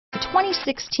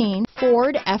2016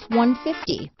 Ford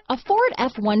F-150. A Ford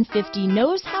F-150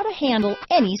 knows how to handle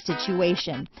any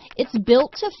situation. It's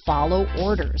built to follow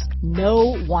orders,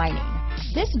 no whining.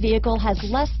 This vehicle has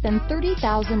less than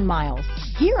 30,000 miles.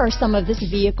 Here are some of this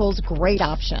vehicle's great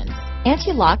options: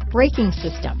 anti-lock braking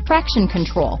system, traction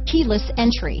control, keyless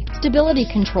entry, stability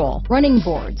control, running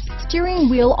boards, steering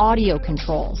wheel audio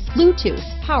controls, Bluetooth,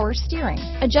 power steering,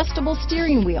 adjustable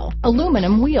steering wheel,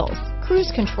 aluminum wheels,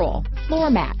 cruise control, floor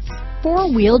mats,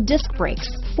 four-wheel disc brakes,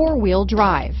 four-wheel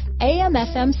drive,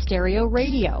 AM/FM stereo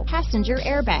radio, passenger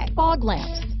airbag, fog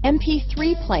lamps,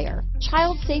 MP3 player,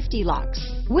 child safety locks.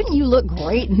 Wouldn't you look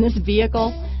great in this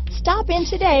vehicle? Stop in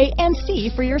today and see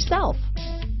for yourself.